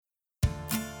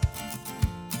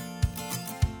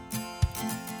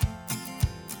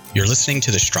You're listening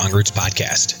to the Strong Roots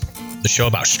Podcast, the show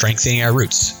about strengthening our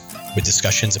roots with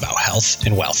discussions about health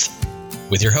and wealth,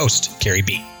 with your host, Carrie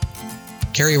B.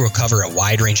 Carrie will cover a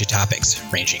wide range of topics,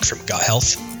 ranging from gut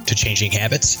health to changing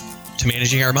habits to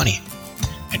managing our money.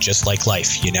 And just like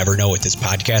life, you never know what this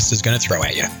podcast is going to throw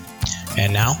at you.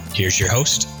 And now, here's your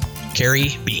host,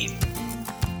 Carrie B.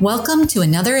 Welcome to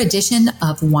another edition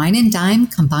of Wine and Dime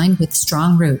combined with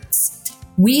Strong Roots.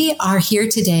 We are here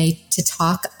today to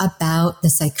talk about the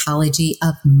psychology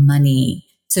of money.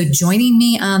 So joining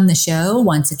me on the show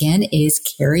once again is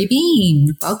Carrie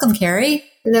Bean. Welcome, Carrie.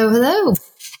 Hello.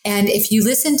 And if you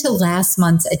listened to last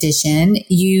month's edition,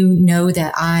 you know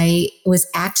that I was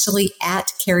actually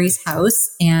at Carrie's house,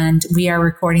 and we are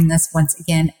recording this once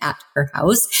again at her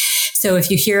house. So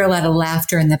if you hear a lot of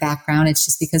laughter in the background, it's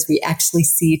just because we actually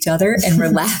see each other and we're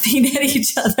laughing at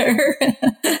each other.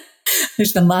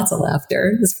 There's been lots of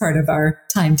laughter as part of our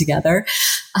time together.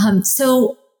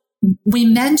 So we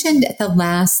mentioned at the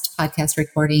last podcast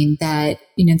recording that,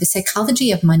 the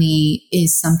psychology of money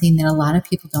is something that a lot of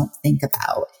people don't think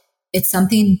about. It's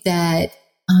something that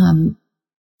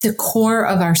the core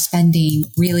of our spending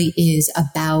really is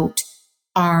about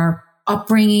our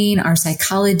upbringing, our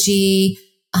psychology.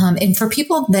 And for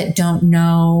people that don't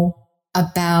know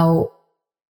about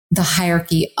the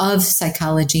hierarchy of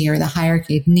psychology or the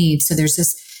hierarchy of needs, so there's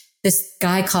this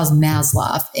guy called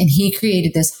Maslow, and he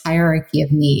created this hierarchy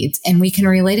of needs, and we can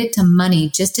relate it to money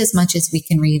just as much as we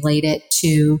can relate it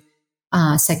to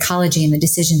psychology and the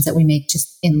decisions that we make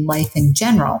just in life in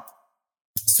general.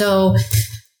 So,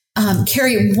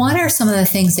 Carrie, what are some of the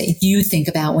things that you think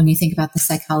about when you think about the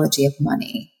psychology of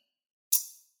money?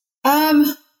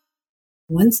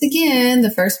 Once again, the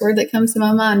first word that comes to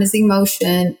my mind is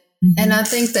emotion. Mm-hmm. And I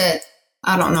think that,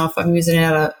 I don't know if I'm using it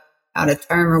out of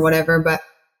term or whatever, but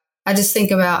I just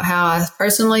think about how I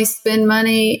personally spend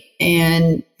money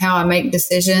and how I make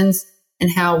decisions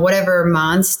and how whatever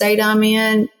mind state I'm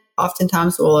in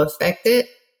oftentimes will affect it.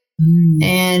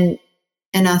 Mm.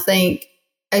 And I think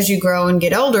as you grow and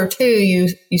get older too,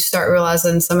 you start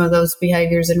realizing some of those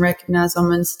behaviors and recognize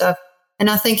them and stuff.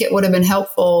 And I think it would have been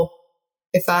helpful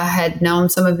if I had known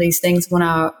some of these things when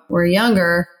I were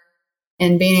younger,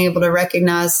 and being able to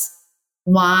recognize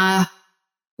why,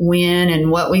 when, and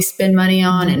what we spend money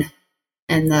on,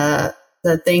 and the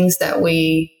things that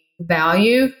we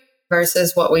value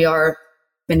versus what we are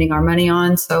spending our money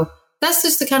on. So that's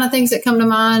just the kind of things that come to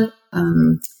mind.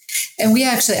 And we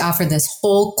actually offer this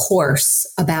whole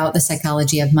course about the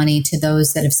psychology of money to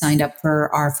those that have signed up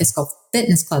for our Fiscal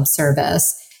Fitness Club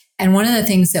service. And one of the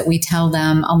things that we tell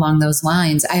them along those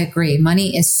lines, I agree,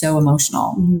 money is so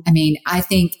emotional. Mm-hmm. I mean, I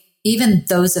think even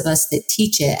those of us that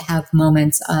teach it have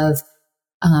moments of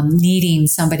needing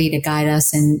somebody to guide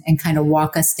us and kind of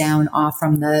walk us down off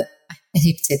from I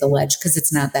hate to say the ledge because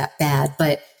it's not that bad,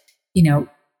 but,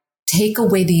 take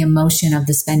away the emotion of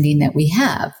the spending that we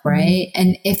have, right? Mm-hmm.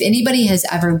 And if anybody has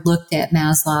ever looked at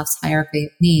Maslow's hierarchy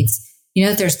of needs,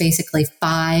 that there's basically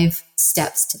 5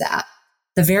 steps to that.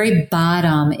 The very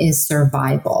bottom is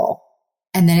survival.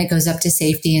 And then it goes up to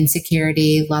safety and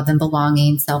security, love and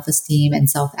belonging, self-esteem, and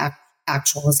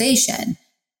self-actualization.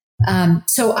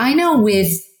 So I know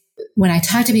when I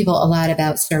talk to people a lot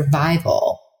about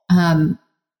survival, when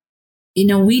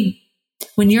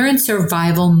you're in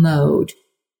survival mode,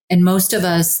 and most of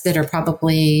us that are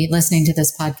probably listening to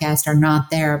this podcast are not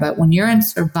there, but when you're in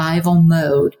survival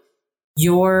mode,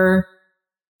 you're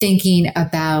thinking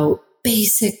about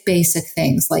basic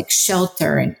things like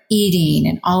shelter and eating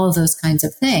and all of those kinds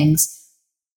of things.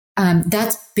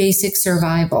 That's basic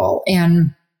survival.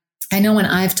 And I know when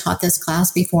I've taught this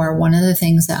class before, one of the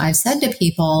things that I've said to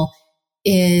people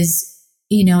is,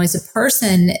 as a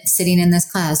person sitting in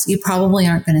this class, you probably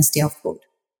aren't going to steal food.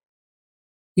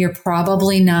 You're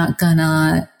probably not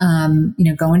gonna,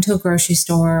 go into a grocery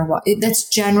store. That's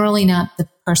generally not the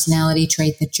personality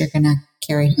trait that you're going to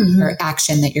carry or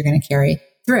action that you're going to carry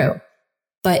through.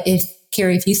 But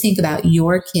Carrie, if you think about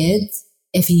your kids,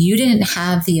 if you didn't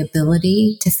have the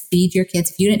ability to feed your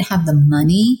kids, if you didn't have the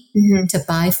money to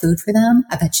buy food for them,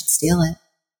 I bet you'd steal it.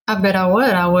 I bet I would.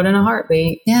 I would in a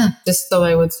heartbeat. Yeah. Just so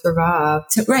they would survive.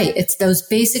 So, right. It's those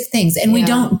basic things. And we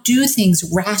don't do things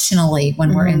rationally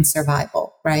when we're in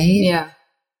survival, right? Yeah.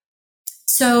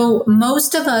 So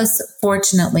most of us,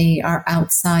 fortunately, are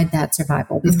outside that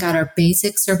survival. We've got our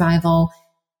basic survival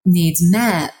needs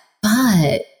met.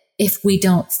 But if we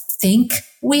don't think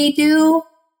we do,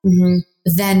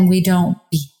 then we don't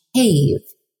behave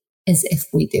as if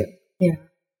we do. Yeah.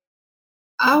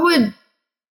 I would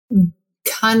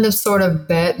kind of sort of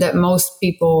bet that most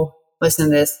people listen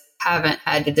to this haven't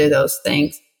had to do those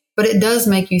things, but it does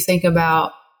make you think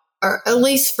about or at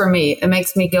least for me, it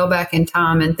makes me go back in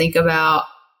time and think about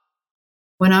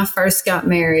when I first got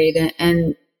married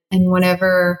and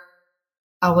whenever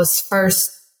I was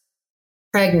first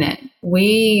pregnant,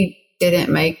 we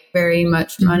didn't make very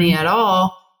much money at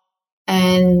all.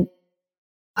 And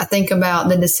I think about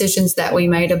the decisions that we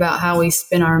made about how we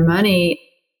spent our money,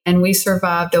 and we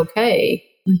survived okay.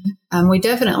 We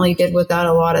definitely did without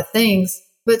a lot of things,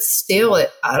 but still,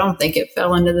 I don't think it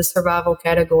fell into the survival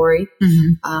category.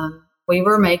 We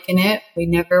were making it. We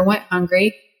never went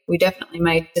hungry. We definitely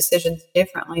made decisions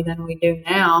differently than we do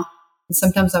now. And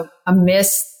sometimes I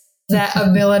miss that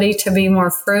ability to be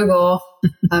more frugal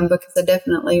because I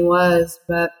definitely was.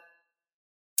 But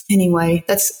anyway,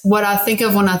 that's what I think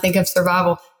of when I think of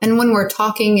survival. And when we're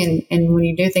talking and when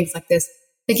you do things like this,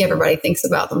 I think everybody thinks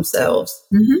about themselves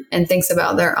and thinks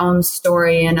about their own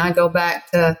story. And I go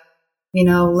back to,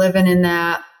 living in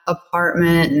that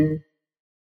apartment and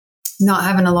not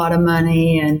having a lot of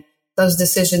money and those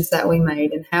decisions that we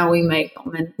made and how we made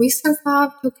them. And we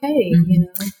survived okay,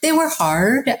 They were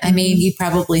hard. I mean, you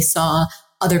probably saw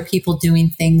other people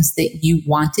doing things that you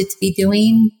wanted to be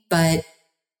doing, but,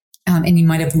 and you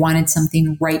might have wanted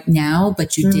something right now,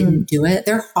 but you didn't do it.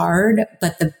 They're hard,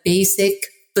 but the basic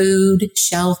food,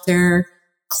 shelter,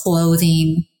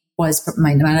 clothing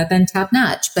might not have been top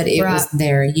notch, but it was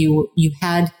there. You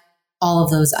had all of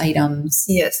those items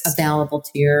available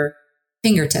to your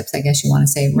fingertips, I guess you want to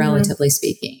say, relatively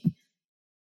speaking.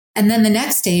 And then the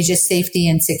next stage is safety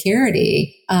and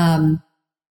security. I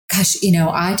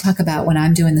talk about when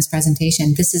I'm doing this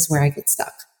presentation, this is where I get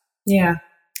stuck. Yeah.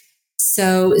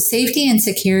 So safety and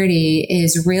security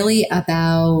is really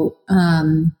about,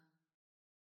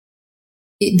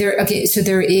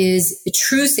 there is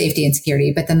true safety and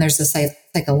security, but then there's the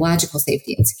psychological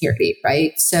safety and security,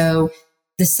 right? So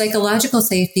the psychological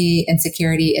safety and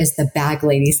security is the bag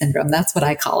lady syndrome. That's what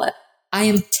I call it. I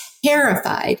am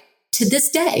terrified to this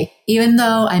day, even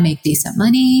though I make decent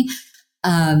money.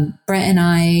 Brent and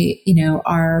I,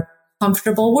 are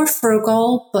comfortable. We're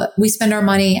frugal, but we spend our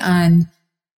money on,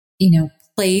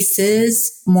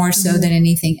 places more so than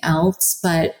anything else.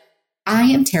 But I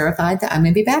am terrified that I'm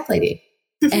going to be bag lady.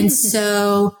 And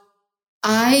so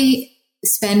I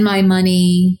spend my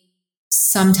money,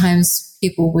 sometimes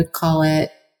people would call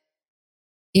it,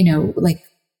 like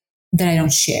that I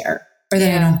don't share or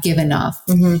that I don't give enough.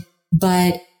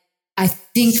 But I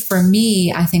think for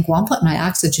me, well, I'm putting my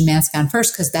oxygen mask on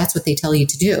first because that's what they tell you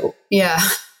to do. Yeah.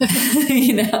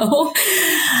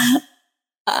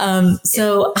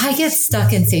 So I get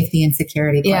stuck in safety and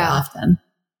security quite often.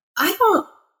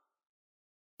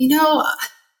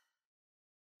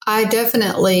 I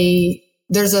definitely,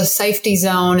 there's a safety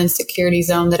zone and security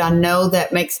zone that I know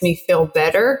that makes me feel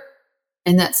better.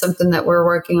 And that's something that we're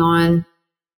working on.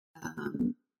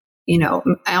 Alan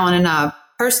and I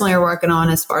personally are working on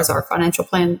as far as our financial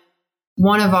plan.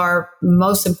 One of our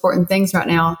most important things right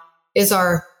now is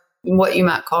our, what you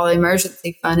might call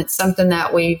emergency fund. It's something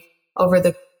that we've, over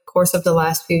the course of the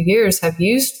last few years, have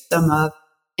used some of,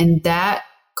 and that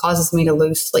causes me to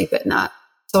lose sleep at night.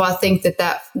 So I think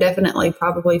that definitely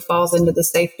probably falls into the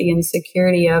safety and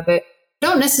security of it.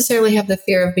 Don't necessarily have the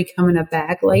fear of becoming a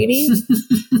bag lady.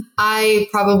 I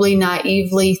probably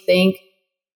naively think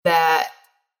that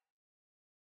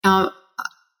I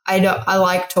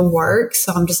like to work.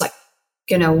 So I'm just like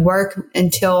going to work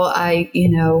until I,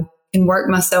 can work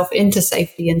myself into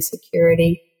safety and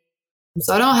security.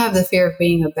 So I don't have the fear of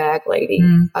being a bag lady.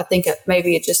 I think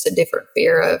maybe it's just a different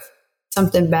fear of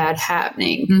something bad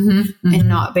happening and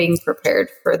not being prepared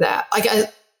for that.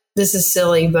 This is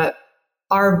silly, but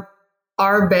our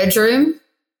bedroom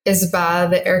is by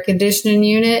the air conditioning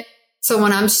unit. So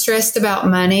when I'm stressed about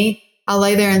money, I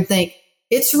lay there and think,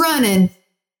 it's running.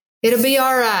 It'll be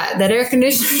all right. That air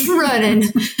conditioner's running.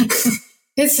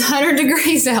 It's 100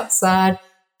 degrees outside.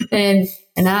 And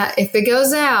if it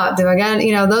goes out, do I got,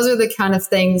 those are the kind of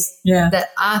things that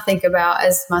I think about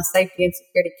as my safety and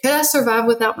security. Could I survive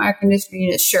without my air conditioning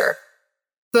unit? Sure.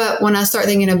 But when I start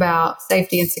thinking about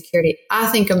safety and security, I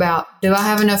think about, do I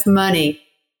have enough money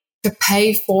to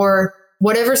pay for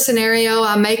whatever scenario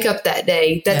I make up that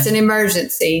day? That's an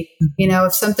emergency.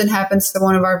 If something happens to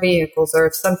one of our vehicles, or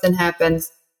if something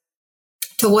happens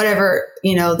to whatever,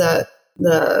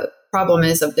 the problem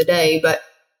is of the day. But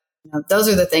those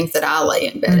are the things that I lay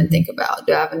in bed and think about.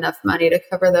 Do I have enough money to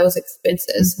cover those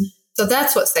expenses? So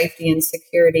that's what safety and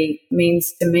security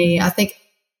means to me. I think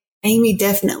Amy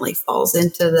definitely falls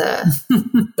into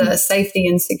the safety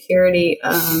and security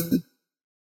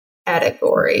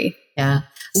category. Yeah.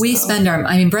 We spend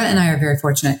Brett and I are very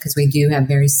fortunate because we do have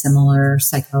very similar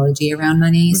psychology around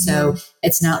money. So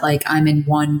it's not like I'm in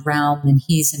one realm and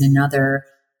he's in another.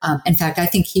 In fact, I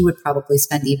think he would probably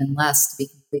spend even less, to be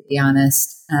completely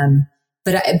honest.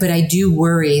 But I do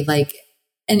worry, like,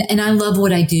 and I love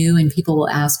what I do, and people will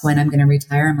ask when I'm going to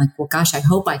retire. I'm like, well, gosh, I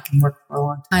hope I can work for a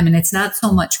long time. And it's not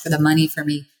so much for the money for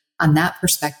me on that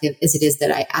perspective as it is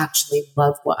that I actually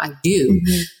love what I do.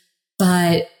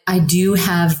 But I do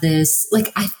have this,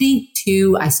 like, I think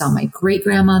too, I saw my great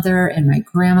grandmother and my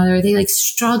grandmother, they like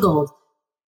struggled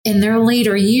in their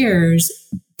later years.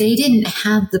 They didn't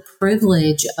have the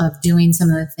privilege of doing some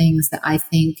of the things that I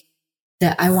think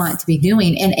that I want to be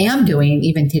doing and am doing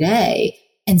even today.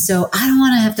 And so I don't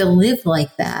want to have to live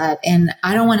like that. And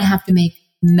I don't want to have to make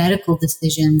medical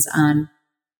decisions on,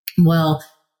 well,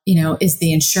 is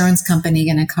the insurance company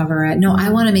going to cover it? No, I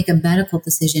want to make a medical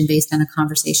decision based on a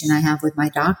conversation I have with my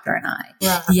doctor and I.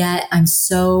 Yeah. Yet I'm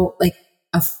so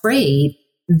afraid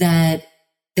that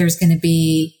there's going to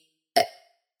be,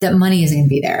 that money isn't going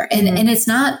to be there. And it's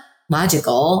not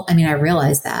logical. I mean, I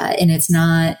realize that. And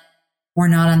we're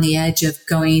not on the edge of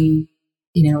going,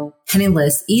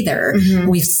 penniless either.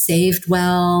 We've saved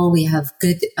well. We have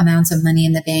good amounts of money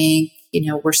in the bank.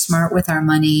 We're smart with our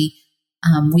money.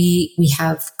 We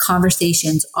have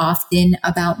conversations often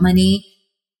about money,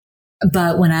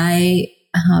 but when I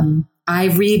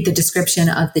read the description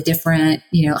of the different,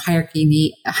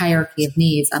 hierarchy of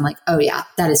needs, I'm like, oh yeah,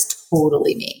 that is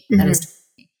totally me. That is totally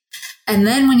me. And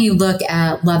then when you look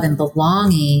at love and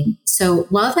belonging, so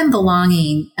love and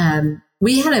belonging,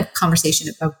 we had a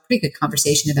pretty good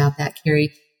conversation about that,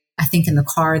 Carrie, I think in the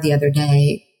car the other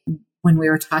day when we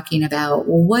were talking about,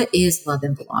 well, what is love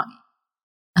and belonging?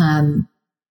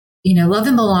 Love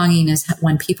and belonging is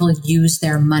when people use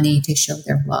their money to show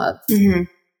their love.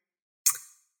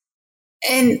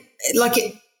 And like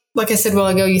I said a while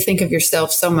ago, you think of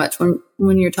yourself so much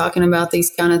when you're talking about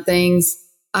these kind of things.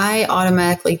 I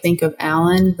automatically think of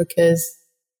Alan because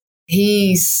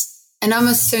and I'm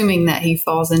assuming that he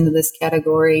falls into this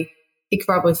category. He could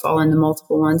probably fall into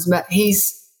multiple ones, but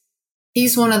he's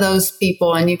one of those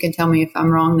people, and you can tell me if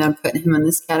I'm wrong that I'm putting him in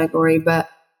this category, but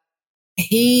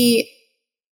he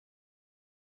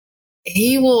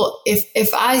will,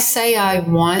 if I say I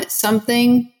want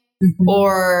something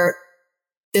or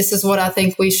this is what I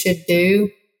think we should do,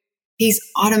 he's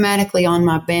automatically on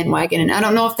my bandwagon. And I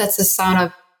don't know if that's a sign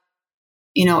of,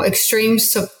 extreme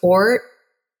support,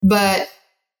 but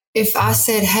if I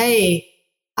said, hey,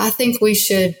 I think we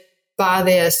should buy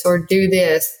this or do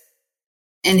this,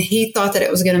 and he thought that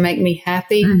it was going to make me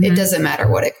happy, it doesn't matter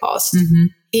what it costs.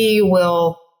 He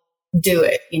will do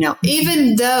it,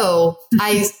 even though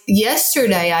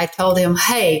yesterday I told him,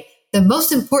 hey, the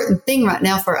most important thing right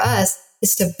now for us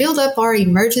is to build up our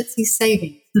emergency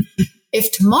savings. If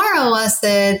tomorrow I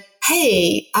said,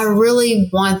 hey, I really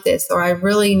want this, or I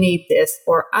really need this,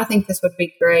 or I think this would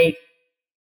be great,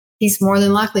 he's more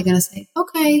than likely going to say,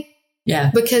 okay. Yeah.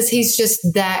 Because he's just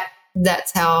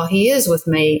that's how he is with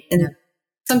me. And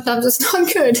sometimes it's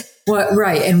not good. Well,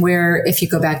 right. And if you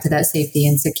go back to that safety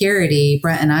and security,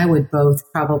 Brent and I would both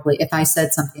probably, if I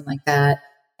said something like that,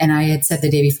 and I had said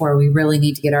the day before, we really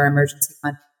need to get our emergency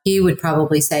fund, he would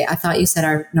probably say, I thought you said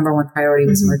our number one priority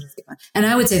was emergency fund. And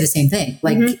I would say the same thing.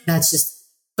 Like that's just,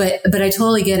 but I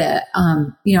totally get it.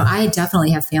 I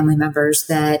definitely have family members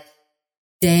that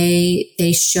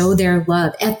they show their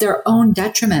love at their own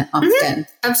detriment often.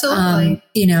 Absolutely.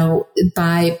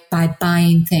 By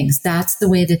buying things. That's the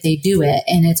way that they do it.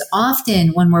 And it's often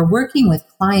when we're working with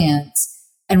clients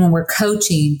and when we're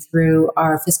coaching through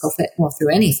our fiscal fit,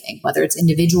 through anything, whether it's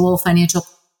individual financial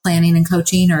planning and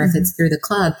coaching or if it's through the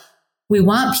club, we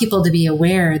want people to be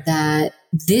aware that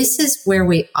this is where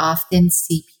we often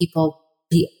see people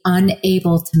be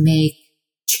unable to make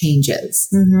changes.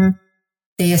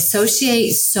 They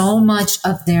associate so much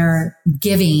of their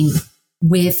giving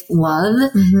with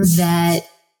love that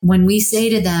when we say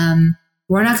to them,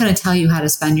 we're not going to tell you how to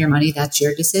spend your money, that's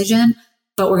your decision,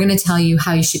 but we're going to tell you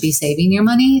how you should be saving your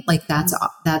money. Like that's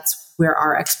where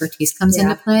our expertise comes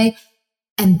into play.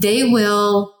 And they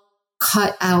will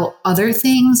cut out other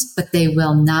things, but they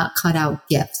will not cut out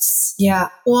gifts. Yeah.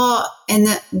 Well,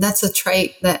 and that's a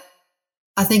trait that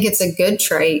I think it's a good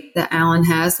trait that Alan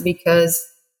has, because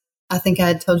I think I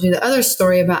had told you the other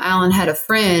story about Alan had a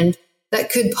friend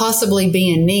that could possibly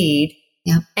be in need.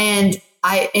 Yeah. And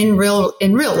in real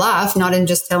life, not in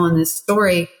just telling this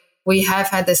story, we have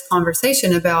had this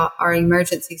conversation about our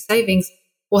emergency savings.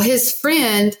 Well, his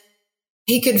friend,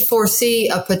 he could foresee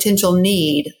a potential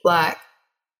need, like,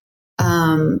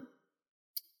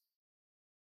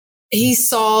 he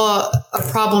saw a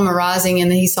problem arising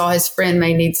and he saw his friend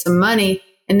may need some money,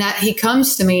 and that he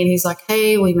comes to me and he's like,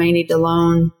 hey, we may need to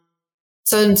loan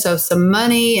so-and-so some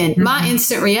money. And my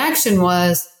instant reaction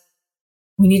was,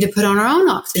 we need to put on our own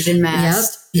oxygen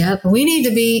mask. Yep. We need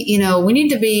to be,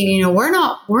 we're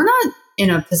not in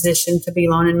a position to be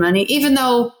loaning money, even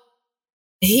though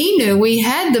he knew we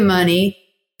had the money.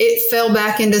 It fell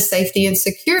back into safety and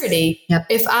security. Yep.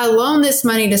 If I loan this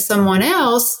money to someone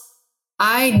else,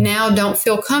 I now don't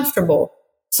feel comfortable.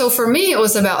 So for me, it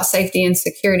was about safety and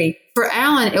security. For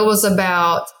Alan, it was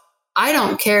about, I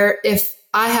don't care if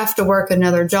I have to work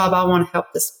another job. I want to help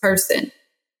this person.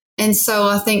 And so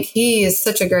I think he is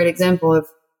such a great example of,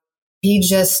 it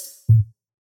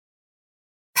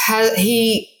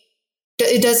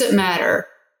doesn't matter,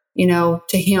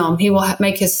 to him. He will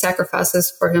make his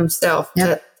sacrifices for himself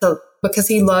because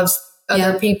he loves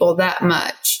other people that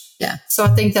much. Yeah. So I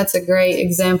think that's a great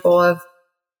example of,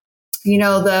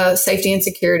 the safety and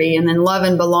security, and then love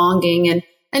and belonging. And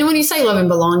when you say love and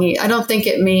belonging, I don't think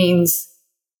it means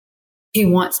he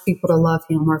wants people to love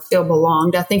him or feel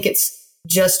belonged. I think it's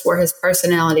just where his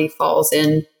personality falls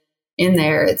in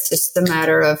there. It's just the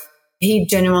matter of he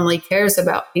genuinely cares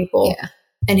about people,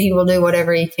 and he will do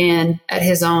whatever he can at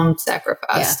his own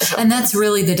sacrifice. And that's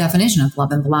really the definition of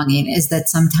love and belonging, is that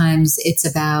sometimes it's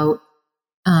about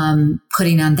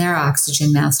putting on their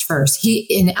oxygen mask first.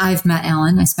 I've met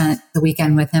Alan. I spent the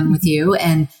weekend with him, with you,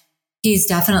 and he's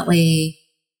definitely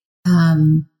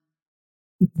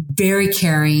very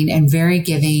caring and very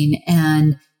giving,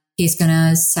 and he's going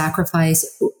to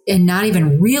sacrifice and not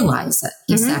even realize that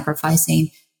he's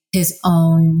sacrificing his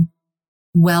own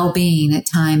well-being at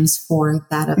times for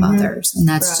that of others. And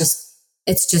that's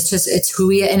it's who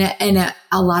he is. And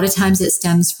a lot of times it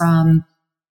stems from,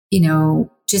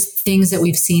 just things that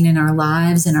we've seen in our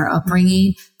lives and our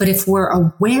upbringing. But if we're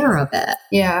aware of it,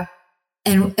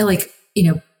 and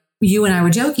you and I were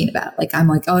joking about, I'm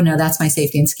like, oh no, that's my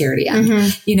safety and security end.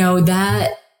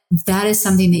 That is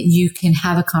something that you can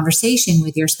have a conversation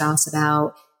with your spouse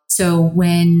about. So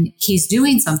when he's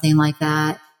doing something like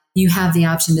that, you have the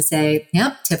option to say,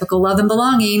 yep, typical love and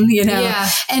belonging,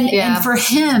 and for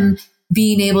him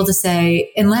being able to say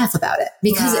and laugh about it,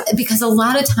 because a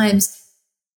lot of times,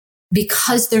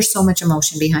 because there's so much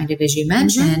emotion behind it, as you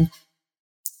mentioned,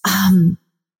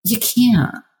 you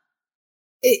can't.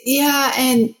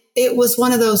 And it was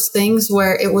one of those things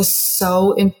where it was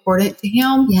so important to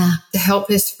him to help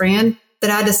his friend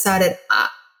that I decided,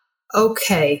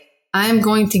 okay, I'm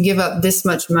going to give up this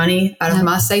much money out of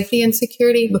my safety and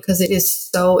security because it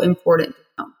is so important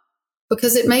to him.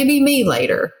 Because it may be me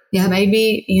later.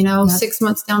 Maybe, 6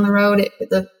 months down the road,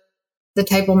 the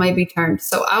table may be turned.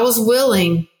 So I was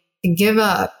willing to give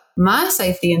up my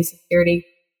safety and security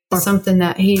for something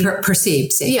that he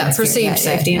perceived safety. Perceived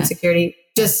safety and security,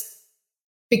 just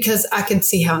because I could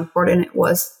see how important it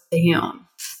was to him.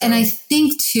 And I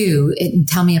think too, and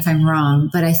tell me if I'm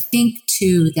wrong, but I think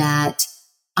too that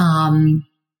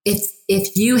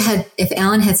if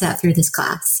Alan had sat through this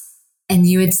class and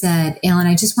you had said, Alan,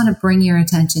 I just want to bring your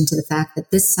attention to the fact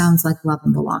that this sounds like love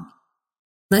and belonging.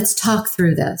 Let's talk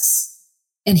through this.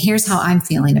 And here's how I'm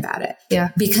feeling about it.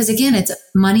 Yeah. Because again,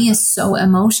 money is so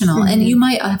emotional. And you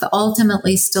might have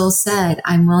ultimately still said,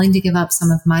 I'm willing to give up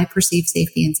some of my perceived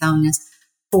safety and soundness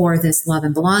for this love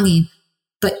and belonging.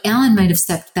 But Alan might have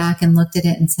stepped back and looked at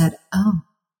it and said, oh,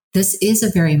 this is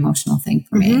a very emotional thing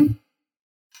for me.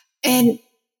 And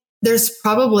there's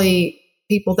probably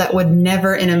people that would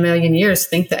never in a million years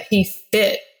think that he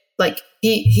fit.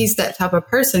 He's that type of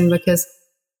person, because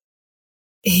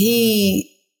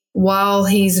while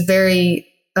he's very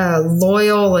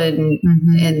loyal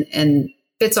and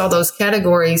fits all those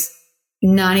categories,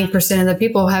 90% of the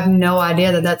people have no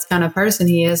idea that that's the kind of person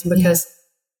he is, because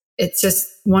it's just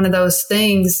one of those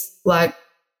things,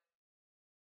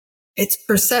 it's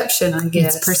perception, I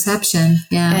guess. It's perception,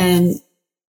 And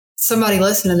somebody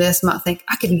listening to this might think,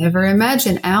 I could never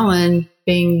imagine Alan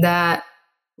being that,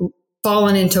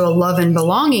 fallen into a love and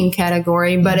belonging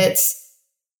category, but it's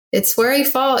where he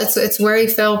it's where he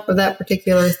fell for that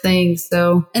particular thing.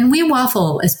 So, and we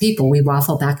waffle as people, we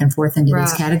waffle back and forth into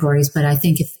these categories. But I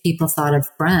think if people thought of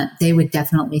Brent, they would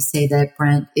definitely say that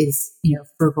Brent is,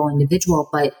 frugal individual.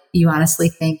 But you honestly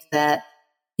think that,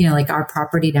 our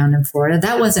property down in Florida,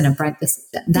 that wasn't a Brent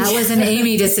decision. That was an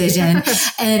Amy decision.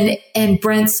 And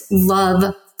Brent's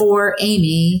love for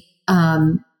Amy,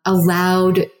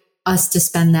 allowed us to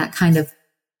spend that kind of,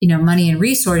 money and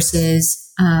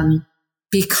resources,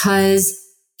 because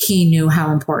he knew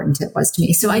how important it was to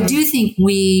me. So I do think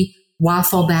we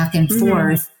waffle back and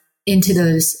forth into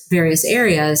those various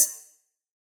areas.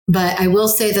 But I will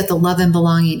say that the love and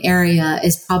belonging area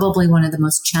is probably one of the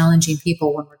most challenging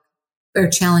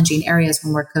challenging areas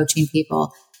when we're coaching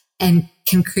people, and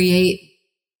can create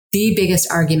the biggest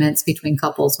arguments between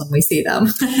couples when we see them.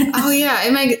 Oh yeah.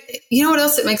 You know what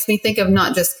else it makes me think of?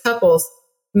 Not just couples.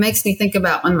 It makes me think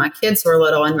about when my kids were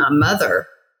little and my mother.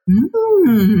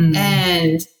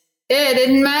 And it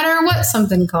didn't matter what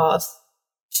something cost.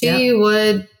 She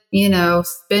would,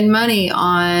 spend money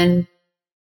on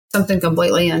something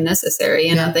completely unnecessary.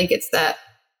 And I think it's that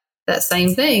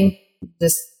same thing.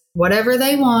 Just whatever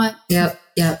they want. Yep.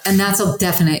 And that's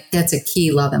a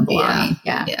key love and belonging.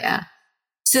 Yeah.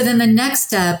 So then the next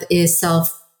step is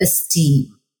self-esteem.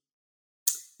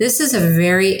 This is a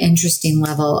very interesting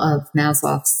level of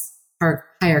Maslow's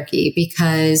hierarchy,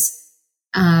 because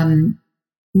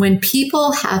when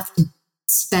people have to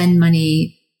spend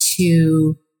money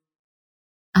to,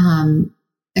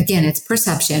 again, it's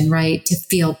perception, right? To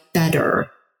feel better.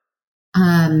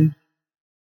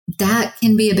 That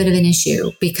can be a bit of an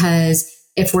issue, because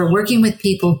if we're working with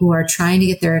people who are trying to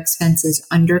get their expenses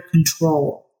under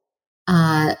control,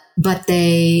 but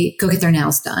they go get their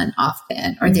nails done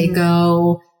often, or they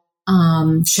go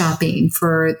shopping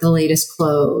for the latest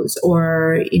clothes,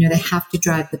 or, they have to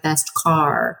drive the best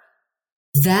car.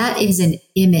 That is an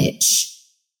image.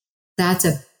 That's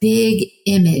a big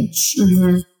image.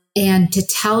 And to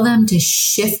tell them to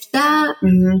shift that,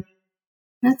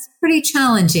 that's pretty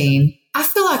challenging. I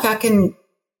feel like I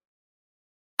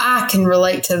can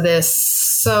relate to this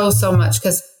so much,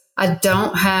 because I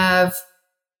don't have,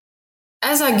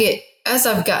 as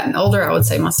I've gotten older, I would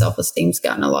say my self-esteem's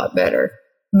gotten a lot better.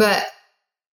 But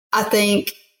I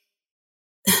think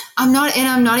I'm not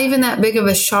even that big of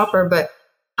a shopper, but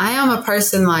I am a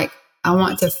person, like, I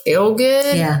want to feel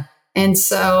good. Yeah. And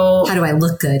so how do I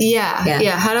look good? Yeah.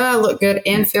 How do I look good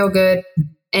and feel good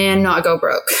and not go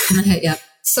broke? Yeah.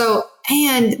 So,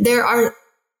 and there are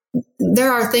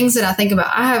things that I think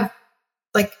about.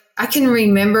 I can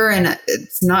remember, and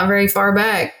it's not very far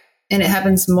back, and it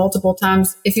happens multiple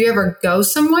times. If you ever go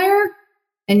somewhere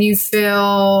and you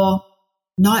feel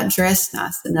not dressed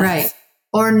nice enough, right,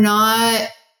 or not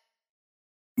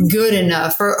good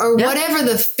enough, or whatever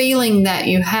the feeling that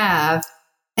you have,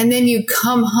 and then you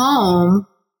come home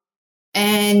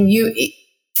and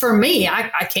for me,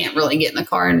 I can't really get in the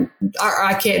car or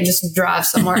I can't just drive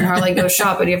somewhere and hardly go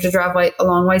shopping. You have to drive a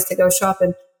long ways to go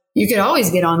shopping. You could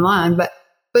always get online, but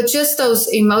just those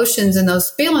emotions and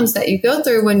those feelings that you go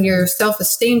through when your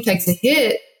self-esteem takes a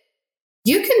hit,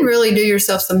 you can really do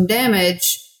yourself some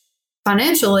damage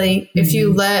financially if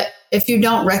you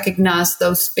don't recognize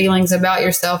those feelings about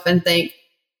yourself and think,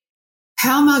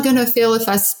 how am I going to feel if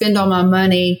I spend all my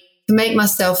money to make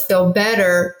myself feel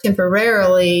better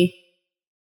temporarily,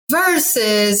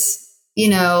 versus,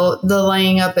 the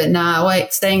laying up at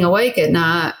night, staying awake at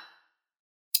night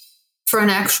for an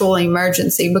actual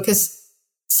emergency, because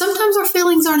sometimes our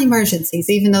feelings aren't emergencies,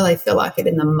 even though they feel like it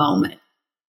in the moment.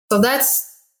 So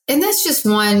that's just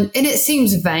one, and it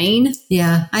seems vain.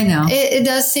 Yeah, I know. It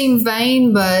does seem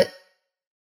vain, but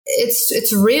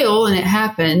it's real and it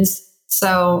happens.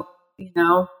 So,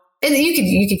 and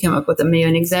you could come up with a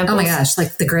million examples. Oh my gosh,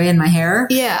 like the gray in my hair?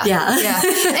 Yeah. And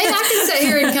I can sit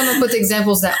here and come up with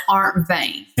examples that aren't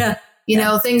vain. Yeah.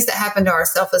 Things that happen to our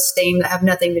self-esteem that have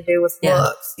nothing to do with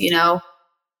looks,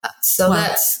 So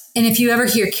and if you ever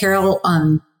hear Carol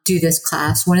do this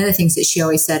class, one of the things that she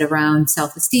always said around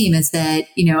self-esteem is that,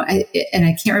 and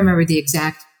I can't remember the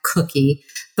exact cookie,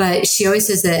 but she always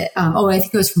says that, I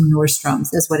think it was from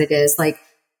Nordstrom's, that's what it is. Like,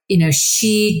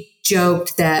 she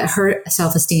joked that her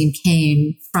self-esteem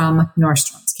came from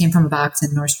Nordstrom's, came from a box in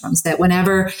Nordstrom's, that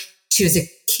whenever she was a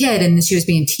kid and she was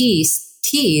being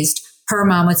teased, her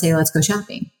mom would say, let's go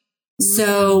shopping.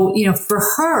 So, for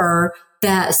her,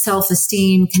 that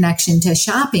self-esteem connection to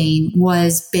shopping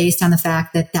was based on the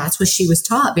fact that that's what she was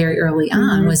taught very early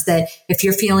on, was that if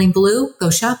you're feeling blue, go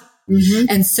shopping.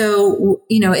 And so,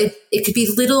 it could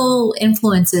be little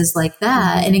influences like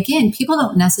that. And again, people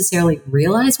don't necessarily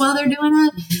realize while they're doing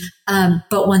it.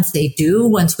 But once they do,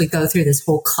 once we go through this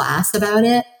whole class about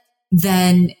it,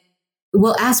 then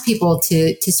we'll ask people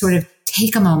to sort of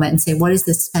take a moment and say, what is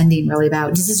this spending really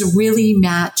about? Does this really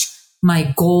match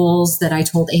my goals that I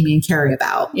told Amy and Carrie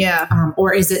about? Yeah.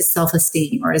 Or is it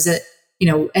self-esteem, or is it,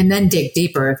 and then dig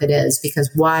deeper if it is,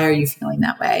 because why are you feeling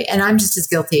that way? And I'm just as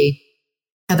guilty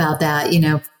about that.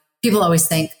 People always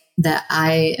think that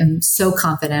I am so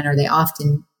confident, or they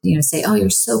often, say, oh, you're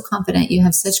so confident. You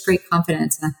have such great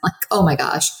confidence. And I'm like, oh my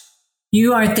gosh,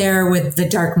 you aren't there with the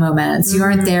dark moments. You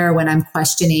aren't there when I'm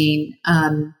questioning,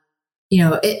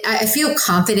 I feel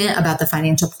confident about the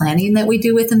financial planning that we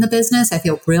do within the business. I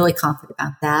feel really confident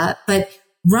about that. But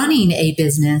running a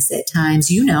business at times,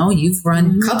 you've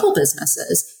run a couple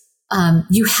businesses.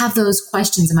 You have those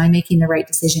questions. Am I making the right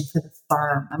decision for the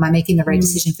firm? Am I making the right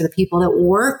decision for the people that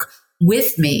work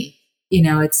with me?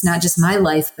 It's not just my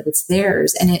life, but it's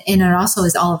theirs. And it also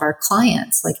is all of our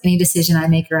clients. Like any decision I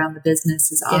make around the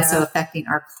business is also affecting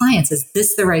our clients. Is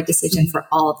this the right decision for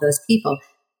all of those people?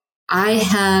 I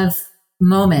have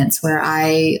moments where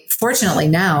I fortunately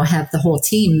now have the whole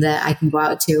team that I can go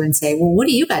out to and say, well, what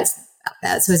do you guys think about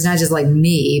that? So it's not just like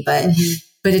me, but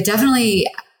it definitely,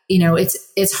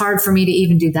 it's hard for me to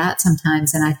even do that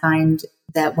sometimes. And I find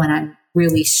that when I'm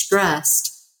really stressed,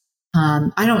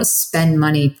 I don't spend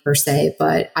money per se,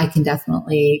 but I can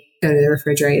definitely go to the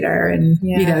refrigerator and,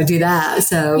 do that.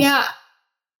 So,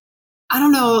 I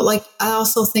don't know. Like, I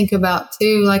also think about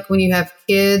too, like when you have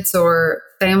kids or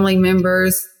family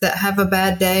members that have a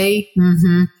bad day,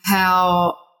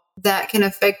 how that can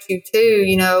affect you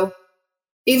too.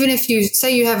 Even if you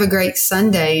say you have a great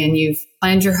Sunday and you've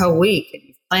planned your whole week and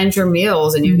you've planned your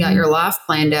meals and you've got your life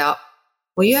planned out.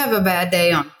 Well, you have a bad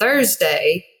day on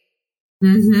Thursday.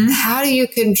 How do you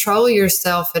control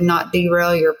yourself and not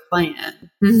derail your plan?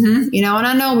 And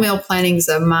I know meal planning is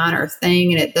a minor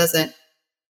thing and it doesn't,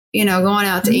 going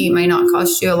out to eat may not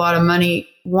cost you a lot of money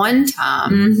one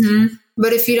time.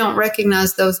 But if you don't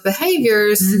recognize those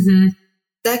behaviors,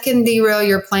 that can derail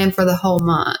your plan for the whole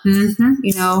month.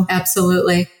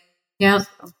 Absolutely. Yeah.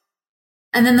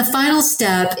 And then the final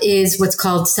step is what's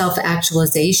called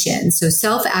self-actualization. So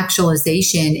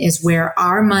self-actualization is where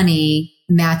our money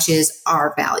matches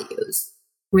our values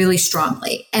really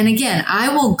strongly. And again, I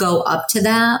will go up to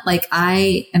that. Like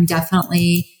I am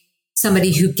definitely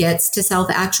somebody who gets to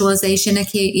self-actualization.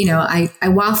 I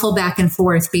waffle back and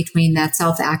forth between that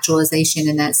self-actualization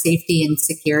and that safety and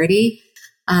security.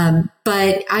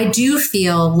 But I do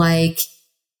feel like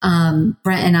Brent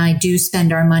and I do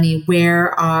spend our money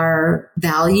where our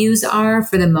values are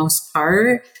for the most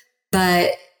part.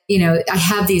 But I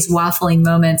have these waffling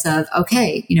moments of,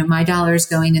 okay, my dollar is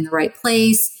going in the right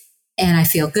place and I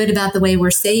feel good about the way we're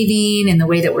saving and the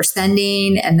way that we're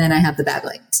spending. And then I have the bad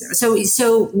legs. So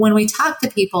when we talk to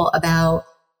people about,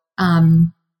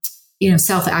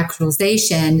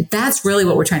 self-actualization, that's really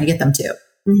what we're trying to get them to,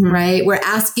 right? We're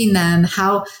asking them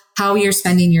how you're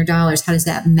spending your dollars. How does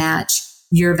that match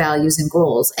your values and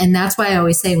goals? And that's why I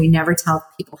always say we never tell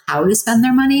people how to spend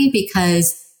their money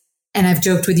because, and I've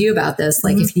joked with you about this,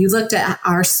 like if you looked at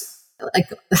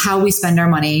how we spend our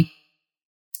money,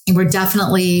 we're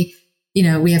definitely,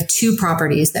 we have 2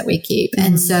 properties that we keep.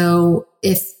 And so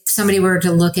if somebody were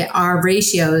to look at our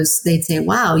ratios, they'd say,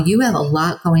 wow, you have a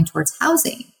lot going towards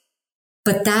housing,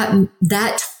 but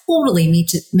that totally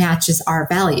matches our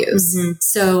values.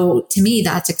 So to me,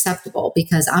 that's acceptable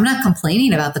because I'm not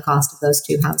complaining about the cost of those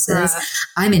 2 houses. Right.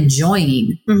 I'm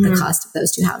enjoying the cost of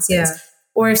those 2 houses. Yeah.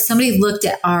 Or if somebody looked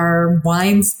at our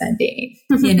wine spending,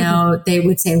 they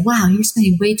would say, wow, you're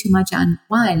spending way too much on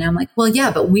wine. And I'm like, well,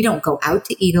 yeah, but we don't go out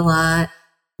to eat a lot.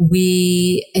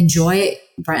 We enjoy it.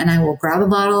 Brent and I will grab a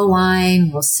bottle of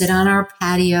wine. We'll sit on our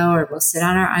patio or we'll sit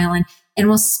on our island and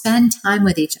we'll spend time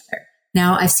with each other.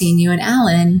 Now I've seen you and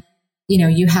Alan,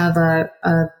 you have a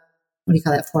what do you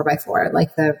call that? 4x4,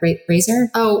 like the razor?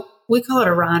 Oh, we call it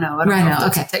a Rhino. I don't know if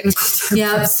that's okay. a technical term.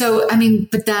 Yeah. So,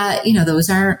 but that,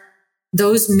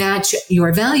 those match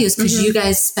your values because you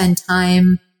guys spend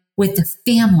time with the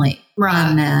family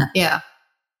on that. Yeah.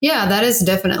 Yeah, that is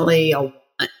definitely a want.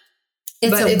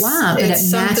 It's a want, but it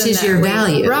matches your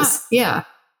values. Right. Yeah.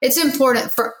 It's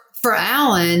important for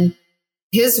Alan,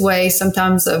 his way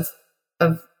sometimes of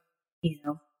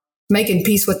making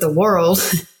peace with the world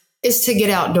is to get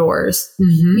outdoors,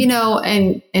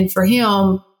 and for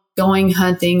him going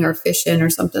hunting or fishing or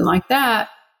something like that,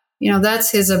 that's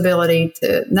his ability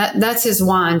to, that's his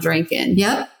wine drinking.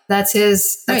 Yep. That's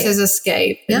his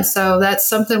escape. Yep. And so that's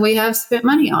something we have spent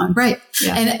money on. Right.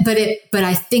 Yeah. But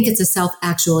I think it's a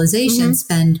self-actualization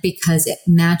spend because it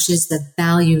matches the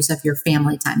values of your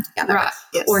family time together. Right.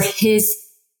 Yes. Or his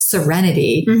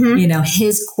serenity,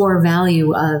 his core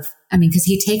value of, because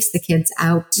he takes the kids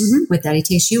out with that. He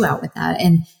takes you out with that.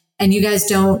 And you guys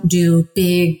don't do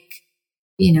big,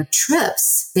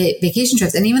 trips, vacation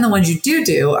trips. And even the ones you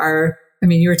do are,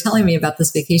 you were telling me about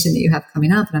this vacation that you have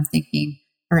coming up and I'm thinking,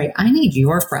 all right, I need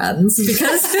your friends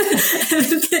because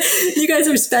you guys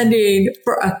are spending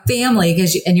for a family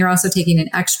and you're also taking an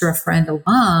extra friend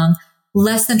along,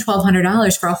 less than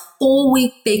 $1,200 for a whole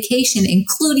week vacation,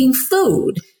 including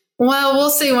food. Well, we'll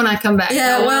see when I come back.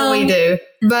 Yeah, we do.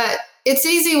 But it's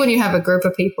easy when you have a group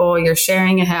of people, you're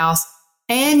sharing a house.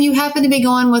 and you happen to be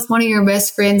going with one of your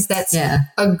best friends that's a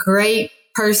great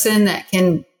person that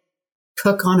can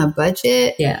cook on a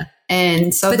budget. Yeah.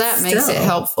 And so that makes it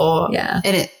helpful. Yeah.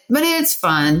 But it's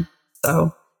fun.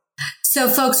 So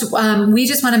folks, we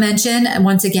just want to mention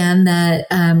once again that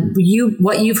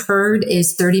what you've heard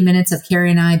is 30 minutes of Carrie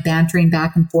and I bantering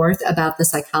back and forth about the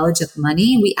psychology of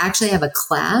money. We actually have a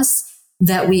class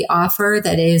that we offer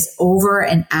that is over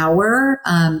an hour.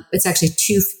 It's actually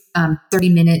 2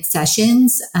 30-minute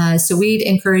sessions. So we'd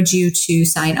encourage you to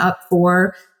sign up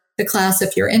for the class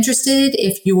if you're interested.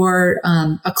 If you're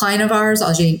a client of ours,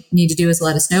 all you need to do is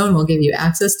let us know and we'll give you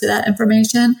access to that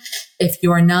information. If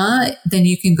you're not, then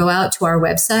you can go out to our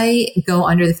website, go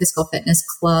under the Fiscal Fitness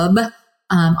Club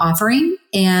offering.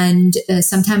 And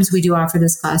sometimes we do offer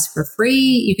this class for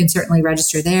free. You can certainly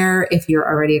register there. If you're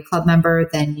already a club member,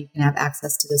 then you can have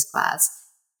access to this class.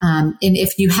 And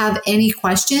if you have any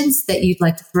questions that you'd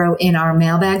like to throw in our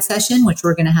mailbag session, which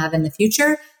we're going to have in the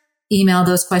future, email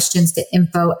those questions to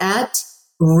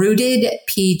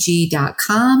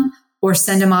info@rootedpg.com or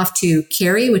send them off to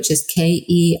Carrie, which is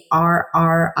KERRIE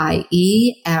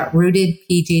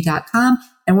 @rootedpg.com.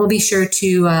 And we'll be sure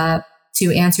to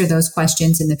answer those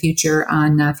questions in the future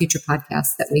on future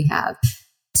podcasts that we have.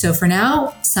 So for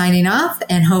now, signing off,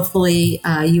 and hopefully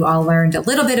you all learned a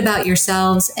little bit about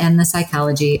yourselves and the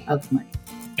psychology of money.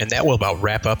 And that will about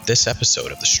wrap up this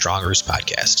episode of the Strong Roots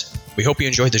Podcast. We hope you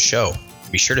enjoyed the show.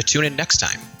 Be sure to tune in next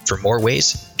time for more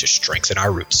ways to strengthen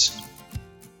our roots.